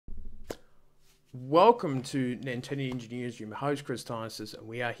Welcome to Nintendo Engineers. I'm your host, Chris Tysis, and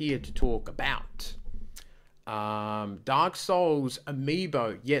we are here to talk about Dark Souls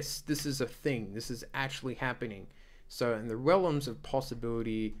Amiibo. Yes, this is a thing. This is actually happening. So, in the realms of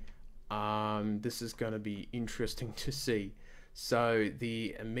possibility, this is going to be interesting to see. So,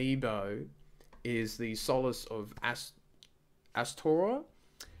 the Amiibo is the Solace of Astoria.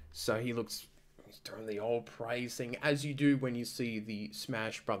 So, he's doing the old praise thing, as you do when you see the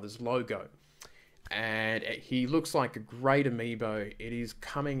Smash Brothers logo. And he looks like a great amiibo. It is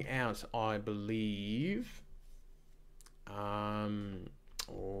coming out, I believe,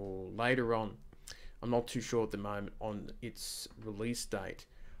 or later on. I'm not too sure at the moment on its release date,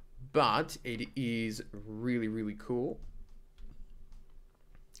 but it is really, really cool.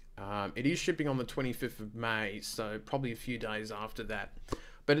 It is shipping on the 25th of May, so probably a few days after that.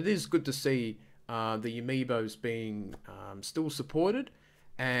 But it is good to see the amiibos being still supported,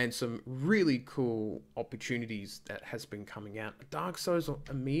 and some really cool opportunities that has been coming out. Dark Souls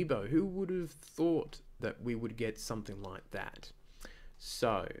Amiibo, who would have thought that we would get something like that?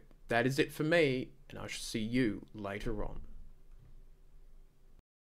 So, that is it for me, and I shall see you later on.